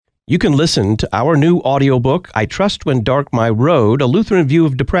You can listen to our new audiobook, I Trust When Dark My Road, A Lutheran View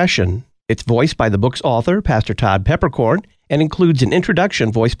of Depression. It's voiced by the book's author, Pastor Todd Peppercorn, and includes an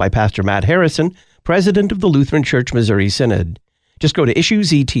introduction voiced by Pastor Matt Harrison, president of the Lutheran Church Missouri Synod. Just go to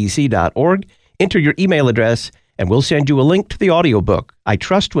issuesetc.org, enter your email address, and we'll send you a link to the audiobook, I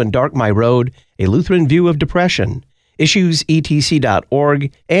Trust When Dark My Road, A Lutheran View of Depression.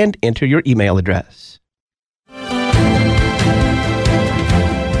 Issuesetc.org, and enter your email address.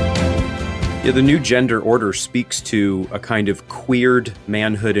 Yeah, the new gender order speaks to a kind of queered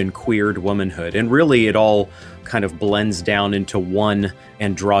manhood and queered womanhood, and really it all kind of blends down into one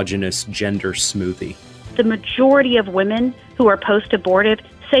androgynous gender smoothie. The majority of women who are post-abortive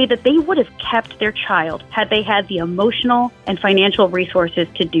say that they would have kept their child had they had the emotional and financial resources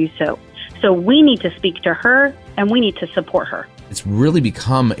to do so. So we need to speak to her, and we need to support her. It's really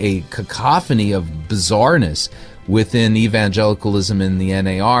become a cacophony of bizarreness within evangelicalism in the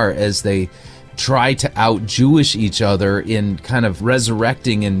NAR as they try to out-Jewish each other in kind of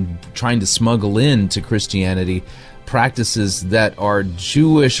resurrecting and trying to smuggle into Christianity practices that are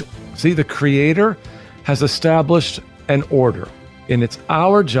Jewish. See, the Creator has established an order, and it's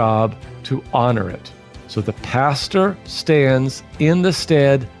our job to honor it. So the pastor stands in the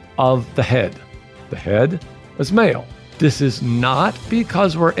stead of the head. The head is male. This is not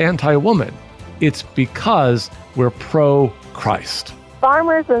because we're anti-woman. It's because we're pro-Christ.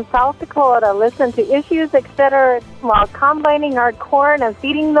 Farmers in South Dakota listen to Issues Etc. while combining our corn and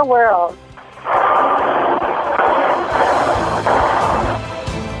feeding the world.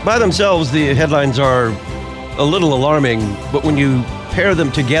 By themselves, the headlines are a little alarming, but when you pair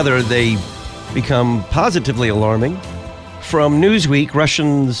them together, they become positively alarming. From Newsweek,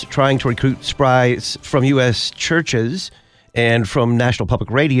 Russians trying to recruit spies from U.S. churches, and from National Public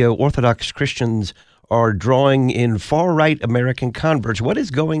Radio, Orthodox Christians are drawing in far-right American converts. What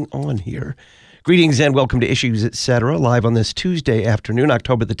is going on here? Greetings and welcome to Issues Etc., live on this Tuesday afternoon,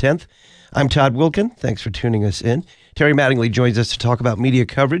 October the 10th. I'm Todd Wilkin. Thanks for tuning us in. Terry Mattingly joins us to talk about media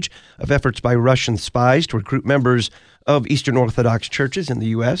coverage of efforts by Russian spies to recruit members of Eastern Orthodox churches in the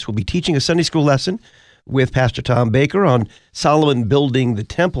U.S. We'll be teaching a Sunday school lesson with Pastor Tom Baker on Solomon building the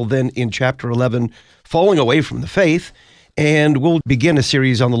temple, then in chapter 11, falling away from the faith. And we'll begin a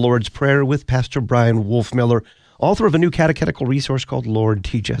series on the Lord's Prayer with Pastor Brian Wolfmiller, author of a new catechetical resource called Lord,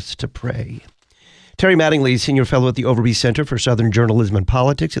 Teach Us to Pray. Terry Mattingly is Senior Fellow at the Overby Center for Southern Journalism and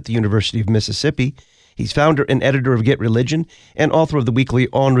Politics at the University of Mississippi. He's founder and editor of Get Religion and author of the weekly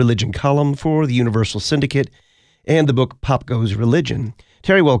On Religion column for the Universal Syndicate and the book Pop Goes Religion.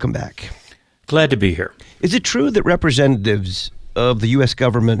 Terry, welcome back. Glad to be here. Is it true that representatives of the U.S.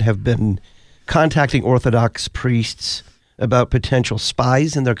 government have been contacting Orthodox priests about potential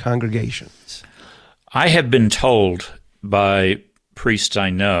spies in their congregations? I have been told by priests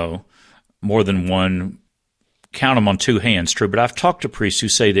I know, more than one, count them on two hands, true, but I've talked to priests who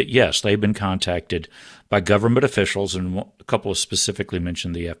say that, yes, they've been contacted by government officials, and a couple of specifically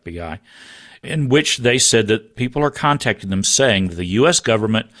mentioned the FBI, in which they said that people are contacting them saying the U.S.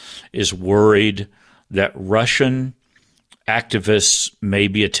 government is worried that Russian activists may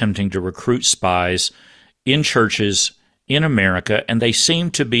be attempting to recruit spies in churches in America, and they seem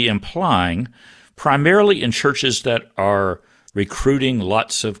to be implying, primarily in churches that are recruiting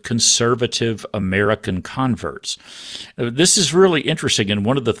lots of conservative American converts. This is really interesting, and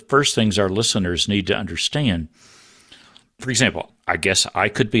one of the first things our listeners need to understand. For example, I guess I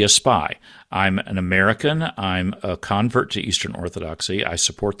could be a spy. I'm an American. I'm a convert to Eastern Orthodoxy. I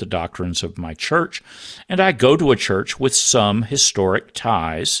support the doctrines of my church, and I go to a church with some historic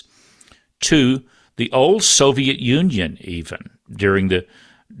ties to the old Soviet Union, even during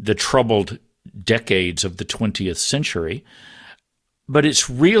the troubled decades of the 20th century. But it's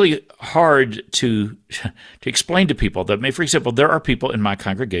really hard to explain to people that, for example, there are people in my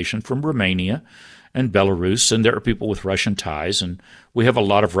congregation from Romania and Belarus, and there are people with Russian ties, and we have a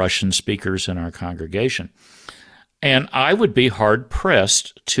lot of Russian speakers in our congregation. And I would be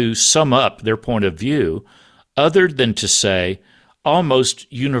hard-pressed to sum up their point of view other than to say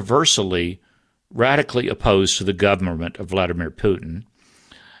almost universally radically opposed to the government of Vladimir Putin,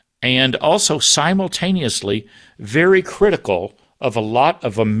 and also simultaneously very critical of a lot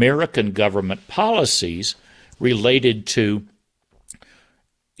of American government policies related to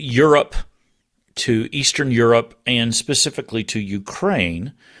Europe, to Eastern Europe, and specifically to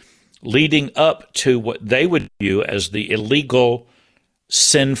Ukraine, leading up to what they would view as the illegal,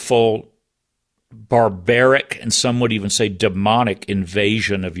 sinful, barbaric, and some would even say demonic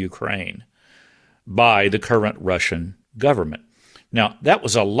invasion of Ukraine by the current Russian government. Now, that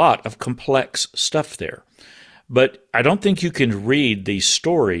was a lot of complex stuff there. But I don't think you can read these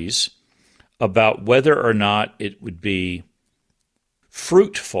stories about whether or not it would be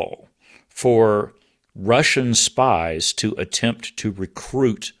fruitful for Russian spies to attempt to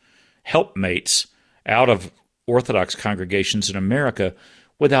recruit helpmates out of Orthodox congregations in America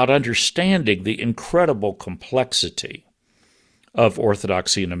without understanding the incredible complexity of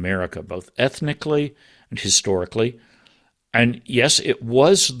Orthodoxy in America, both ethnically and historically. And yes, it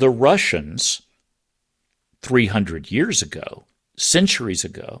was the Russians 300 years ago, centuries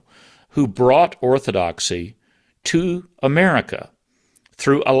ago, who brought Orthodoxy to America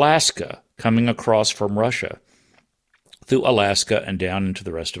through Alaska, coming across from Russia, through Alaska and down into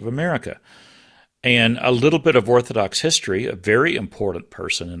the rest of America. And a little bit of Orthodox history, a very important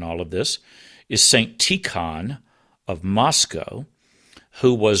person in all of this, is Saint Tikhon of Moscow,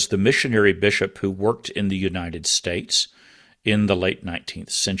 who was the missionary bishop who worked in the United States in the late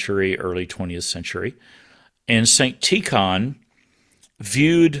 19th century, early 20th century. And Saint Tikhon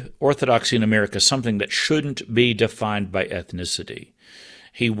viewed Orthodoxy in America as something that shouldn't be defined by ethnicity.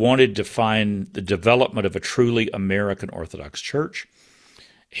 He wanted to find the development of a truly American Orthodox Church.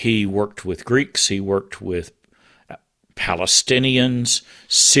 He worked with Greeks, he worked with Palestinians,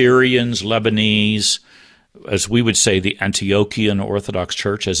 Syrians, Lebanese, as we would say, the Antiochian Orthodox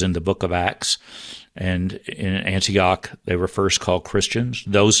Church, as in the book of Acts. And in Antioch, they were first called Christians.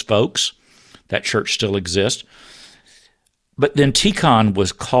 Those folks, that church still exists. But then Tikhon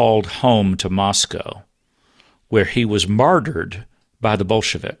was called home to Moscow, where he was martyred by the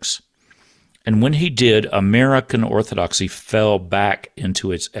Bolsheviks. And when he did, American Orthodoxy fell back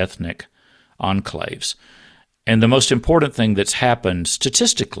into its ethnic enclaves. And the most important thing that's happened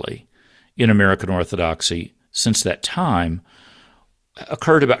statistically in American Orthodoxy since that time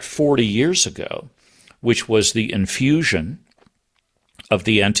occurred about 40 years ago, which was the infusion of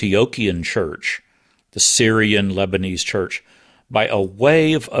the Antiochian church, the Syrian Lebanese church, by a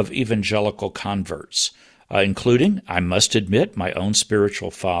wave of evangelical converts, including, I must admit, my own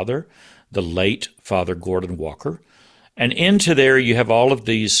spiritual father, the late Father Gordon Walker. And into there you have all of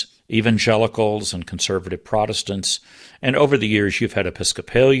these evangelicals and conservative Protestants. And over the years you've had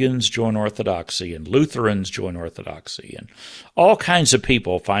Episcopalians join Orthodoxy and Lutherans join Orthodoxy and all kinds of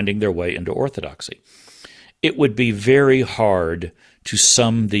people finding their way into Orthodoxy. It would be very hard to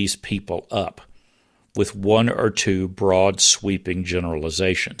sum these people up with one or two broad sweeping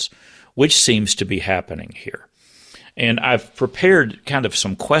generalizations, which seems to be happening here. And I've prepared kind of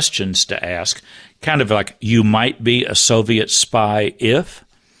some questions to ask, kind of like, you might be a Soviet spy if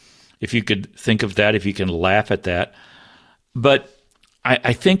you could think of that, if you can laugh at that. But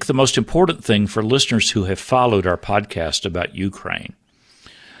I think the most important thing for listeners who have followed our podcast about Ukraine,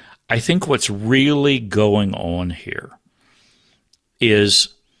 I think what's really going on here is,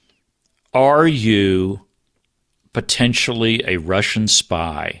 are you potentially a Russian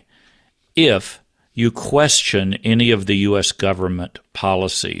spy if you question any of the U.S. government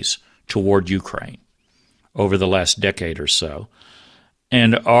policies toward Ukraine over the last decade or so?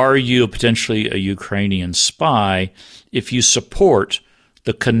 And are you potentially a Ukrainian spy if you support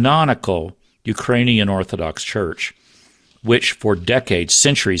the canonical Ukrainian Orthodox Church, which for decades,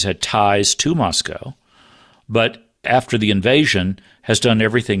 centuries, had ties to Moscow, but after the invasion has done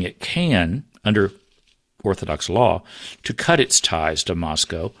everything it can under Orthodox law to cut its ties to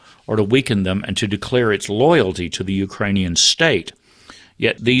Moscow or to weaken them and to declare its loyalty to the Ukrainian state?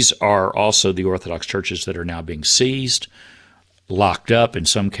 Yet these are also the Orthodox churches that are now being seized, locked up, in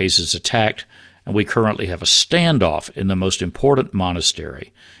some cases attacked, and we currently have a standoff in the most important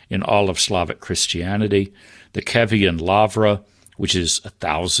monastery in all of Slavic Christianity, the Kievan Lavra, which is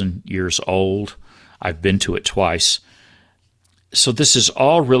 1,000 years old. I've been to it twice. So this is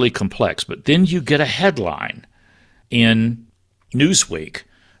all really complex. But then you get a headline in Newsweek,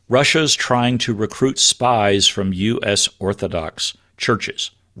 Russia's trying to recruit spies from U.S. Orthodox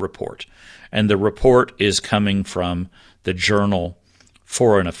churches report. And the report is coming from the journal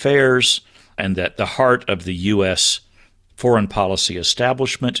Foreign Affairs, and at the heart of the U.S. foreign policy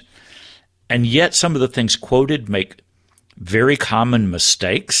establishment. And yet some of the things quoted make very common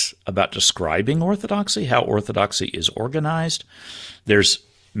mistakes about describing Orthodoxy, how Orthodoxy is organized. There's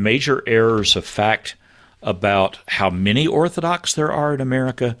major errors of fact about how many Orthodox there are in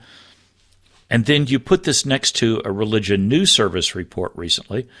America. And then you put this next to a Religion News Service report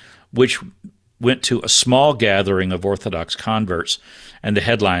recently, which went to a small gathering of Orthodox converts, and the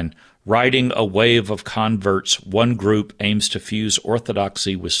headline, "Riding a Wave of Converts, One Group Aims to Fuse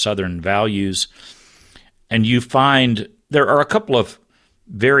Orthodoxy with Southern Values." And you find there are a couple of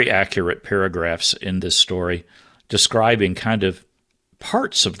very accurate paragraphs in this story describing kind of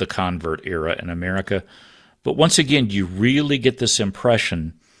parts of the convert era in America, But once again, you really get this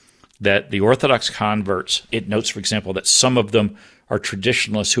impression that the Orthodox converts, it notes, for example, that some of them are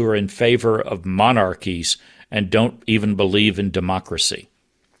traditionalists who are in favor of monarchies and don't even believe in democracy.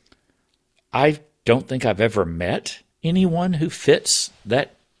 I don't think I've ever met anyone who fits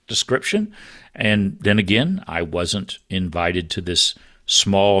that description. And then again, I wasn't invited to this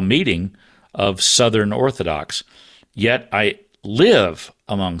small meeting of Southern Orthodox. Yet I live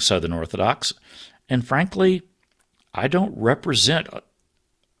among Southern Orthodox, and frankly, I don't represent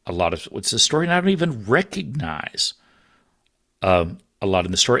a lot of what's the story, and I don't even recognize a lot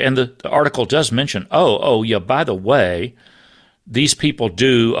in the story. And the article does mention, yeah, by the way, these people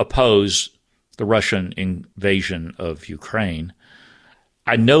do oppose the Russian invasion of Ukraine.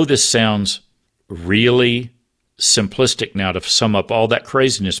 I know this sounds really simplistic now to sum up all that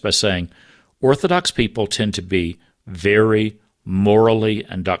craziness by saying Orthodox people tend to be very morally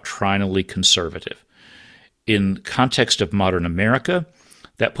and doctrinally conservative. In context of modern America,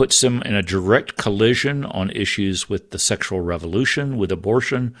 that puts them in a direct collision on issues with the sexual revolution, with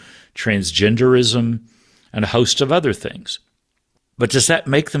abortion, transgenderism, and a host of other things. But does that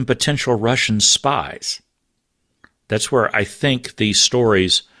make them potential Russian spies? That's where I think these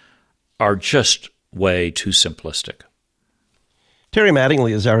stories are just way too simplistic. Terry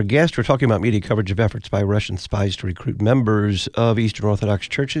Mattingly is our guest. We're talking about media coverage of efforts by Russian spies to recruit members of Eastern Orthodox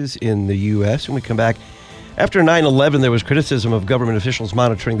churches in the U.S. When we come back, after 9/11, there was criticism of government officials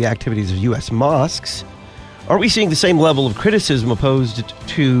monitoring the activities of U.S. mosques. Are we seeing the same level of criticism opposed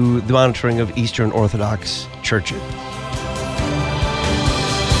to the monitoring of Eastern Orthodox churches?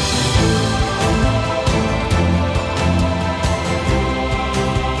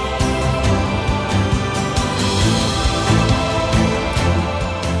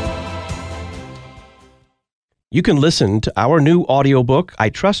 You can listen to our new audiobook, I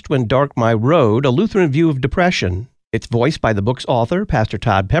Trust When Dark My Road, A Lutheran View of Depression. It's voiced by the book's author, Pastor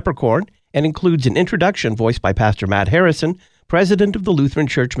Todd Peppercorn, and includes an introduction voiced by Pastor Matt Harrison, president of the Lutheran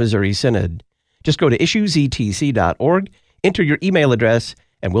Church Missouri Synod. Just go to issuesetc.org, enter your email address,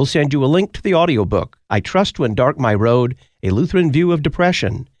 and we'll send you a link to the audiobook, I Trust When Dark My Road, A Lutheran View of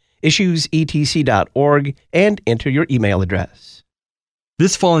Depression. Issuesetc.org, and enter your email address.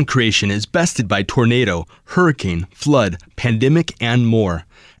 This fallen creation is bested by tornado, hurricane, flood, pandemic, and more.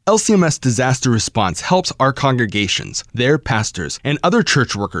 LCMS Disaster Response helps our congregations, their pastors, and other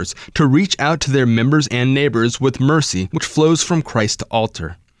church workers to reach out to their members and neighbors with mercy which flows from Christ to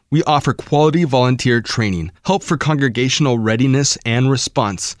altar. We offer quality volunteer training, help for congregational readiness and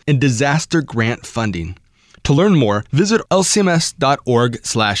response, and disaster grant funding. To learn more, visit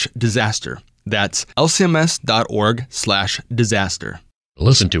lcms.org/disaster. That's lcms.org/disaster.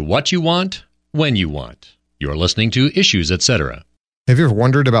 Listen to what you want, when you want. You're listening to Issues, Etc. Have you ever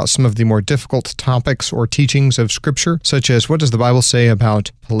wondered about some of the more difficult topics or teachings of Scripture, such as what does the Bible say about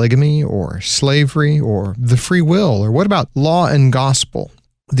polygamy or slavery or the free will, or what about law and gospel?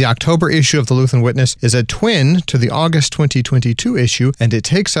 The October issue of the Lutheran Witness is a twin to the August 2022 issue, and it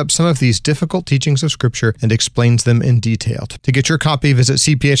takes up some of these difficult teachings of Scripture and explains them in detail. To get your copy, visit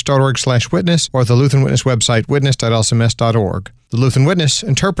cph.org/witness or the Lutheran Witness website, witness.lcms.org. The Lutheran Witness,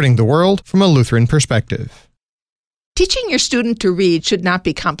 interpreting the world from a Lutheran perspective. Teaching your student to read should not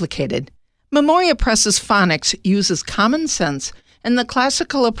be complicated. Memoria Press's phonics uses common sense and the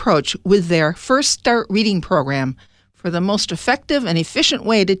classical approach with their First Start Reading program for the most effective and efficient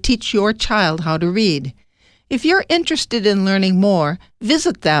way to teach your child how to read. If you're interested in learning more,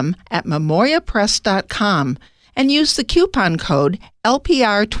 visit them at memoriapress.com and use the coupon code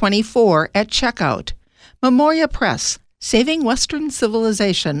LPR24 at checkout. Memoria Press, saving Western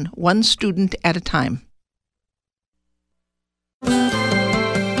civilization one student at a time.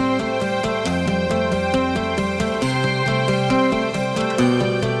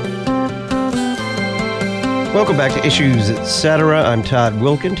 Welcome back to Issues, Etc. I'm Todd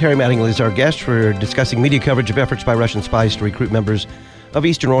Wilkin. Terry Mattingly is our guest. We're discussing media coverage of efforts by Russian spies to recruit members of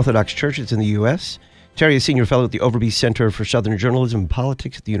Eastern Orthodox churches in the U.S. Terry is senior fellow at the Overby Center for Southern Journalism and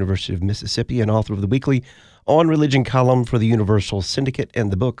Politics at the University of Mississippi and author of the weekly On Religion column for the Universal Syndicate and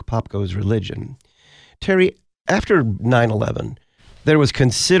the book Pop Goes Religion. Terry, after 9/11, there was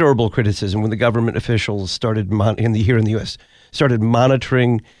considerable criticism when the government officials started here in the U.S. started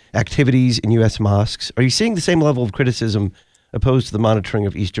monitoring activities in U.S. mosques. Are you seeing the same level of criticism opposed to the monitoring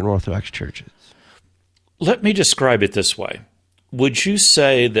of Eastern Orthodox churches? Let me describe it this way. Would you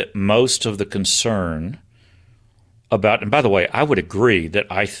say that most of the concern about, and by the way, I would agree that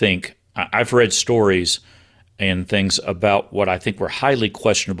I think, I've read stories and things about what I think were highly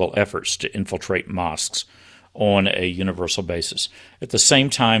questionable efforts to infiltrate mosques on a universal basis. At the same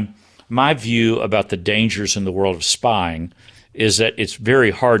time, my view about the dangers in the world of spying is that it's very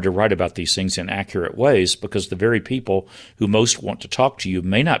hard to write about these things in accurate ways because the very people who most want to talk to you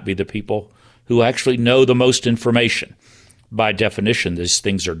may not be the people who actually know the most information. By definition, these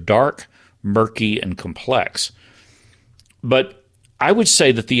things are dark, murky, and complex. But I would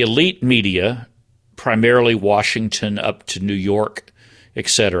say that the elite media, primarily Washington up to New York,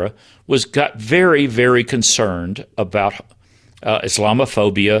 etc., got very, very concerned about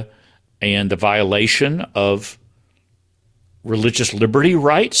Islamophobia and the violation of religious liberty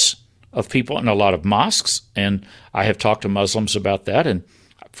rights of people in a lot of mosques. And I have talked to Muslims about that, and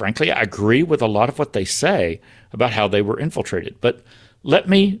frankly, I agree with a lot of what they say about how they were infiltrated. But let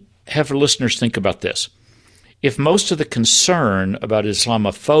me have listeners think about this. If most of the concern about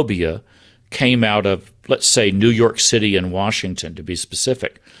Islamophobia came out of, let's say, New York City and Washington, to be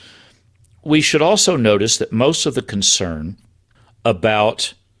specific, we should also notice that most of the concern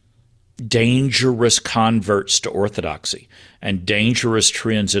about dangerous converts to Orthodoxy and dangerous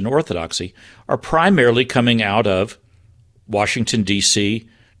trends in Orthodoxy are primarily coming out of Washington, D.C.,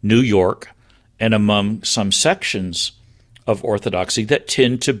 New York, and among some sections of Orthodoxy that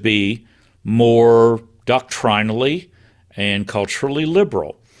tend to be more doctrinally and culturally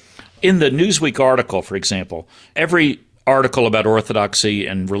liberal. In the Newsweek article, for example, every article about Orthodoxy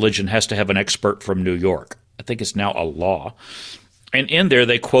and religion has to have an expert from New York. I think it's now a law. And in there,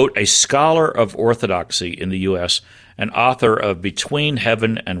 they quote a scholar of Orthodoxy in the U.S., an author of Between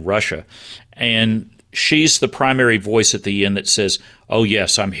Heaven and Russia. And she's the primary voice at the end that says, oh,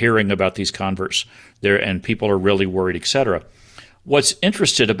 yes, I'm hearing about these converts there, and people are really worried, etc. What's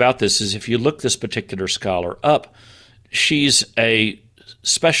interesting about this is if you look this particular scholar up, she's a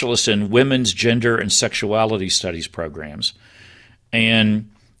specialist in women's gender and sexuality studies programs.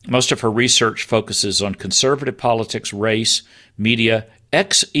 And most of her research focuses on conservative politics, race, media,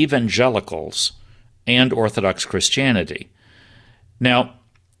 ex-evangelicals, and Orthodox Christianity. Now,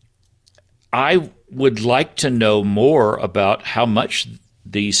 I would like to know more about how much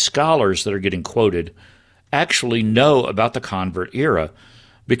these scholars that are getting quoted actually know about the convert era,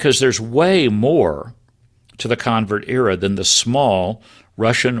 because there's way more to the convert era than the small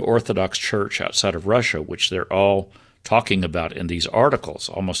Russian Orthodox Church outside of Russia, which they're all talking about in these articles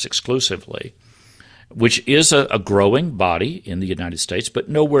almost exclusively, which is a growing body in the United States, but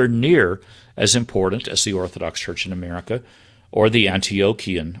nowhere near as important as the Orthodox Church in America or the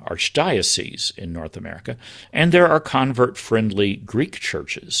Antiochian Archdiocese in North America. And there are convert-friendly Greek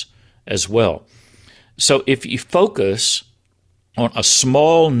churches as well. So if you focus on a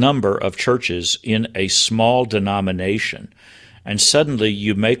small number of churches in a small denomination, and suddenly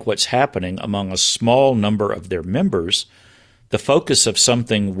you make what's happening among a small number of their members the focus of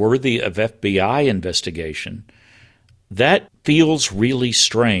something worthy of FBI investigation, that feels really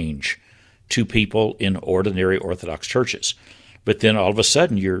strange to people in ordinary Orthodox churches. But then all of a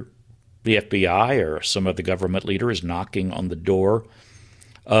sudden the FBI or some other government leader is knocking on the door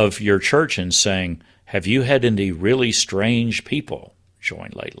of your church and saying, have you had any really strange people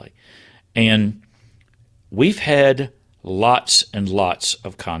join lately? And we've had lots and lots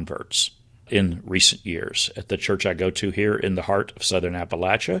of converts in recent years at the church I go to here in the heart of southern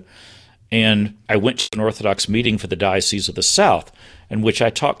Appalachia. And I went to an Orthodox meeting for the Diocese of the South, in which I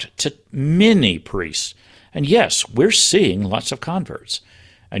talked to many priests. And yes, we're seeing lots of converts.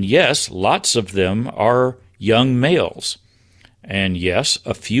 And yes, lots of them are young males. And yes,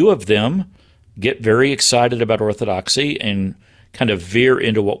 a few of them get very excited about Orthodoxy and kind of veer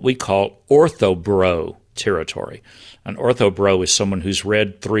into what we call orthobro territory. An orthobro is someone who's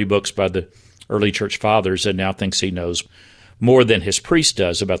read 3 books by the early church fathers and now thinks he knows more than his priest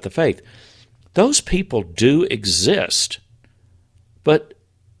does about the faith. Those people do exist, but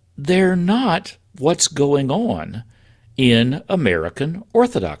they're not what's going on in American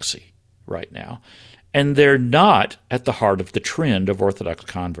Orthodoxy right now. And they're not at the heart of the trend of Orthodox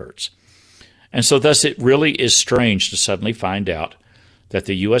converts. And so thus it really is strange to suddenly find out that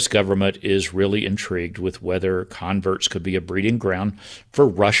the U.S. government is really intrigued with whether converts could be a breeding ground for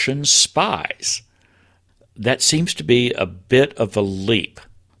Russian spies. That seems to be a bit of a leap.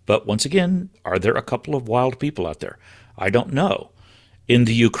 But once again, are there a couple of wild people out there? I don't know. In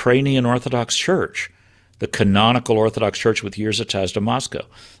the Ukrainian Orthodox Church, the canonical Orthodox Church with years of ties to Moscow,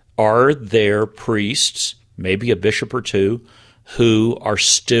 are there priests, maybe a bishop or two, who are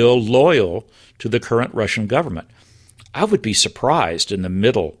still loyal to the current Russian government? I would be surprised in the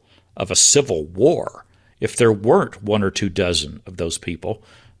middle of a civil war if there weren't 1 or 2 dozen of those people,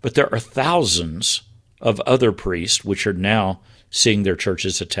 but there are thousands of other priests which are now seeing their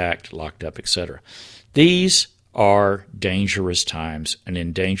churches attacked, locked up, etc. These are dangerous times, and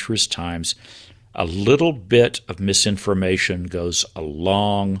in dangerous times, a little bit of misinformation goes a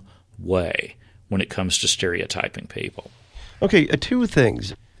long way when it comes to stereotyping people. Okay, two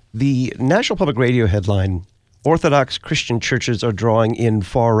things. The National Public Radio headline, Orthodox Christian churches are drawing in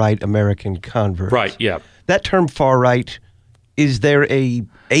far-right American converts. Right, yeah. That term far-right, is there a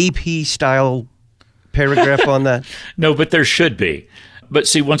AP-style paragraph on that? No, but there should be. But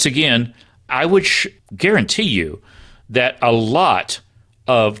see, once again, I would guarantee you that a lot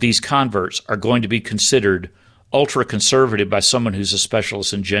of these converts are going to be considered ultra-conservative by someone who's a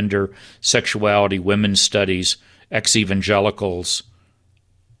specialist in gender, sexuality, women's studies, ex-evangelicals,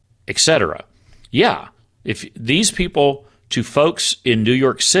 etc. Yeah, if these people to folks in New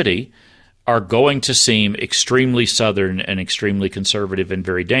York City are going to seem extremely Southern and extremely conservative and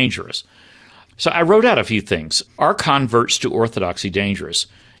very dangerous. So I wrote out a few things. Are converts to Orthodoxy dangerous?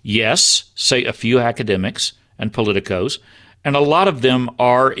 Yes, say a few academics and politicos, and a lot of them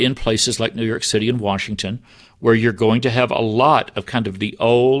are in places like New York City and Washington, where you're going to have a lot of kind of the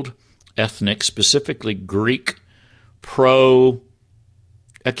old ethnic, specifically Greek,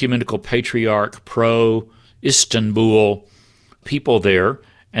 pro-ecumenical patriarch, pro-Istanbul people there.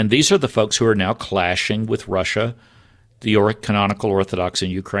 And these are the folks who are now clashing with Russia, the canonical Orthodox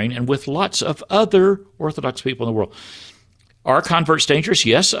in Ukraine, and with lots of other Orthodox people in the world. Are converts dangerous?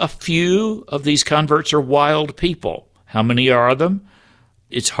 Yes, a few of these converts are wild people. How many are them?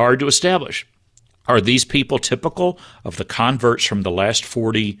 It's hard to establish. Are these people typical of the converts from the last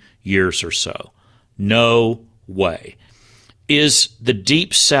 40 years or so? No way. Is the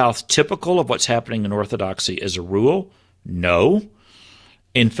Deep South typical of what's happening in Orthodoxy as a rule? No.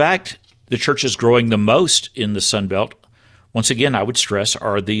 In fact, the churches growing the most in the Sun Belt, once again, I would stress,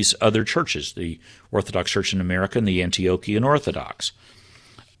 are these other churches, the Orthodox Church in America and the Antiochian Orthodox.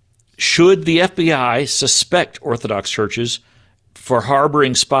 Should the FBI suspect Orthodox churches for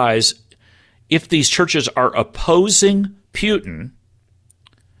harboring spies if these churches are opposing Putin,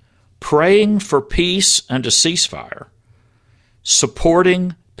 praying for peace and a ceasefire,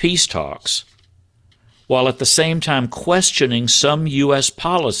 supporting peace talks, while at the same time questioning some U.S.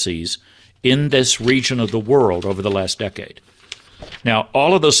 policies in this region of the world over the last decade? Now,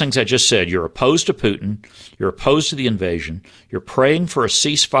 all of those things I just said, you're opposed to Putin, you're opposed to the invasion, you're praying for a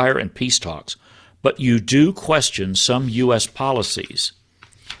ceasefire and peace talks, but you do question some U.S. policies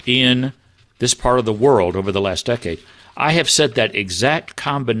in this part of the world over the last decade. I have said that exact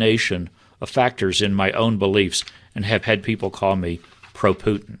combination of factors in my own beliefs and have had people call me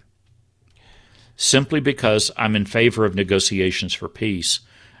pro-Putin, simply because I'm in favor of negotiations for peace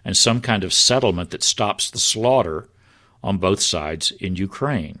and some kind of settlement that stops the slaughter on both sides in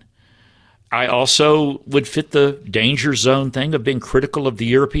Ukraine. I also would fit the danger zone thing of being critical of the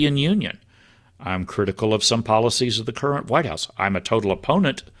European Union. I'm critical of some policies of the current White House. I'm a total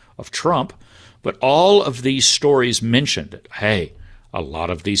opponent of Trump, but all of these stories mentioned that, hey, a lot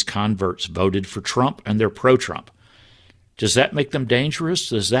of these converts voted for Trump and they're pro-Trump. Does that make them dangerous?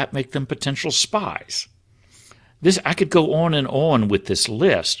 Does that make them potential spies? I could go on and on with this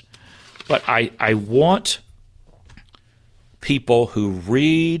list, but I want people who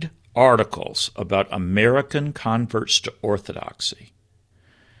read articles about American converts to Orthodoxy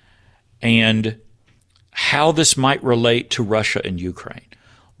and how this might relate to Russia and Ukraine.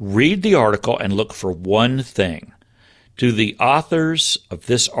 Read the article and look for one thing. Do the authors of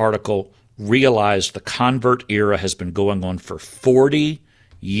this article realize the convert era has been going on for 40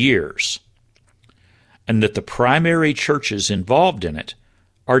 years and that the primary churches involved in it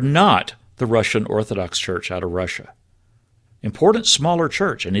are not the Russian Orthodox Church out of Russia? Important smaller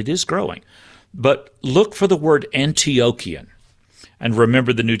church, and it is growing. But look for the word Antiochian and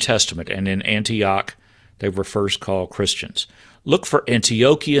remember the New Testament. And in Antioch, they were first called Christians. Look for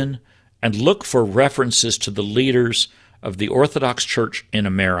Antiochian and look for references to the leaders of the Orthodox Church in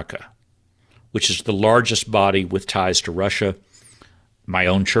America, which is the largest body with ties to Russia. My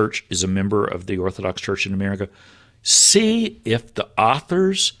own church is a member of the Orthodox Church in America. See if the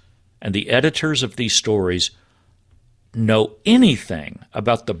authors and the editors of these stories know anything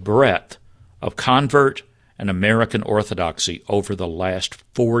about the breadth of convert and American Orthodoxy over the last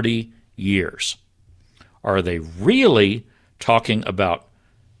 40 years. Are they really talking about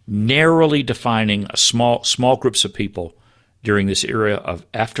narrowly defining a small groups of people during this era of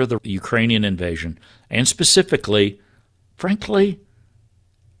after the Ukrainian invasion, and specifically, frankly,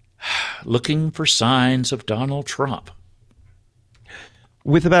 looking for signs of Donald Trump?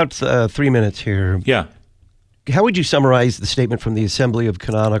 With about 3 minutes here, yeah. How would you summarize the statement from the Assembly of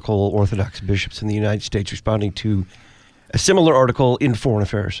Canonical Orthodox Bishops in the United States responding to a similar article in Foreign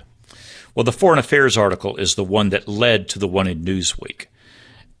Affairs? Well, the Foreign Affairs article is the one that led to the one in Newsweek.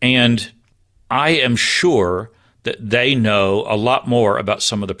 And I am sure that they know a lot more about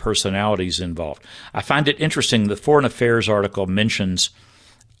some of the personalities involved. I find it interesting the Foreign Affairs article mentions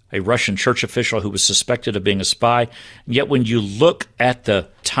a Russian church official who was suspected of being a spy. And yet when you look at the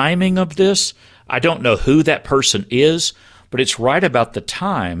timing of this, I don't know who that person is, but it's right about the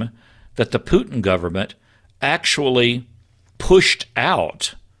time that the Putin government actually pushed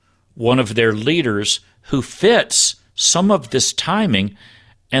out one of their leaders who fits some of this timing,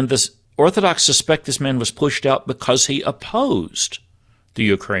 and the Orthodox suspect this man was pushed out because he opposed the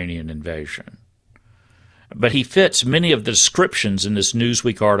Ukrainian invasion. But he fits many of the descriptions in this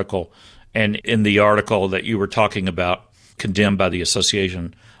Newsweek article and in the article that you were talking about, condemned by the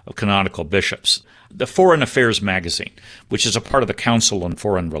Association of Canonical Bishops. The Foreign Affairs magazine, which is a part of the Council on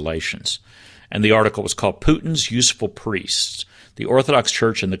Foreign Relations. And the article was called Putin's Useful Priests, the Orthodox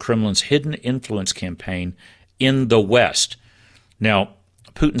Church and the Kremlin's Hidden Influence Campaign in the West. Now,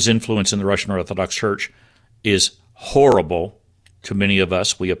 Putin's influence in the Russian Orthodox Church is horrible to many of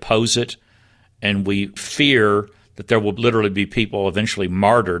us. We oppose it, and we fear that there will literally be people eventually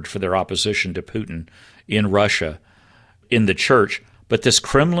martyred for their opposition to Putin in Russia, in the church. But this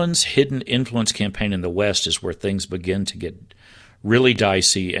Kremlin's Hidden Influence Campaign in the West is where things begin to get really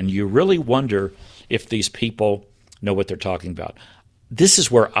dicey, and you really wonder if these people know what they're talking about. This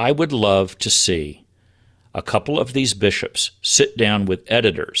is where I would love to see a couple of these bishops sit down with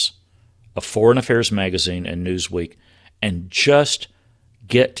editors of Foreign Affairs magazine and Newsweek and just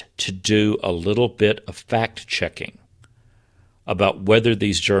get to do a little bit of fact-checking about whether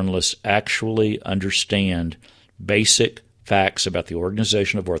these journalists actually understand basic facts about the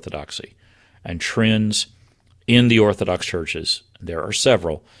organization of Orthodoxy and trends in the Orthodox churches. There are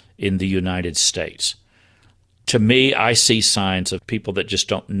several in the United States. To me, I see signs of people that just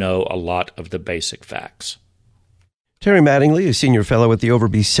don't know a lot of the basic facts. Terry Mattingly is Senior Fellow at the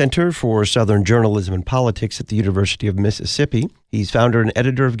Overby Center for Southern Journalism and Politics at the University of Mississippi. He's founder and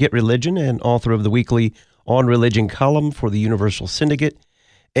editor of Get Religion and author of the weekly On Religion column for the Universal Syndicate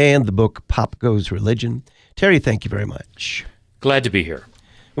and the book Pop Goes Religion. Terry, thank you very much. Glad to be here.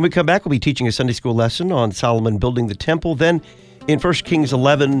 When we come back, we'll be teaching a Sunday school lesson on Solomon building the temple. Then in 1 Kings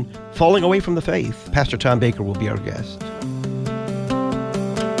 11, falling away from the faith. Pastor Tom Baker will be our guest.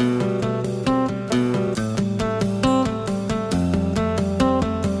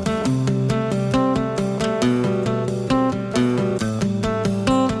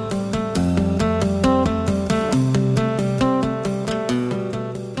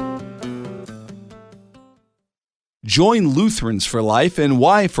 Join Lutherans for Life and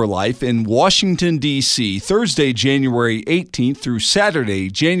Y for Life in Washington, D.C., Thursday, January 18th through Saturday,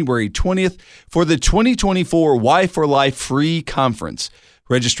 January 20th for the 2024 Y for Life Free Conference.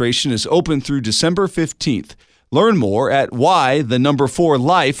 Registration is open through December 15th. Learn more at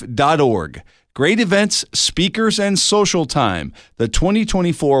y4life.org. Great events, speakers, and social time. The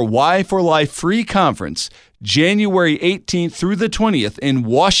 2024 Y for Life Free Conference, January 18th through the 20th in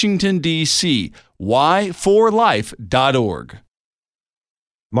Washington, D.C., y4life.org.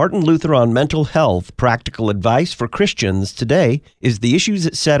 Martin Luther on Mental Health, Practical Advice for Christians Today is the Issues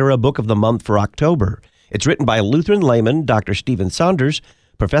Etc. Book of the Month for October. It's written by Lutheran layman Dr. Stephen Saunders,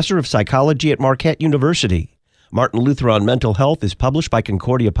 professor of psychology at Marquette University. Martin Luther on Mental Health is published by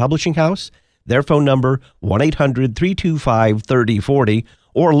Concordia Publishing House. Their phone number, 1-800-325-3040,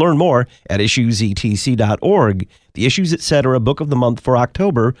 or learn more at issuesetc.org. The Issues Etc. Book of the Month for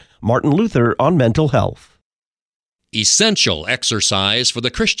October, Martin Luther on Mental Health. Essential exercise for the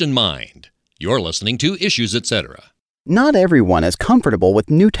Christian mind. You're listening to Issues Etc. Not everyone is comfortable with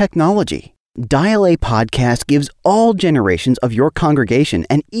new technology. Dial A Podcast gives all generations of your congregation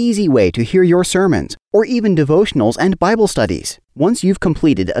an easy way to hear your sermons, or even devotionals and Bible studies. Once you've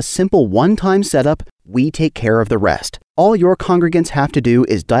completed a simple one-time setup, we take care of the rest. All your congregants have to do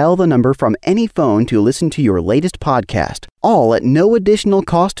is dial the number from any phone to listen to your latest podcast, all at no additional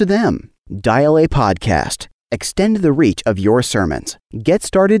cost to them. Dial A Podcast. Extend the reach of your sermons. Get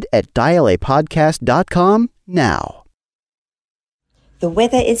started at dialapodcast.com now. The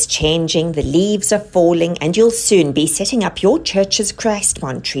weather is changing, the leaves are falling, and you'll soon be setting up your church's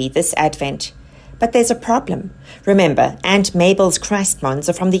Christmon tree this Advent. But there's a problem. Remember, Aunt Mabel's Christmons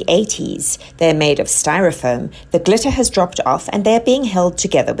are from the 80s. They're made of styrofoam, the glitter has dropped off, and they're being held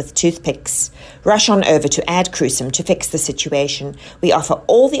together with toothpicks. Rush on over to Ad Crucem to fix the situation. We offer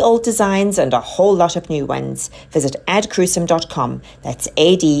all the old designs and a whole lot of new ones. Visit adcrucem.com. That's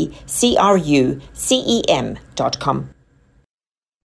ADCRUCEM.com.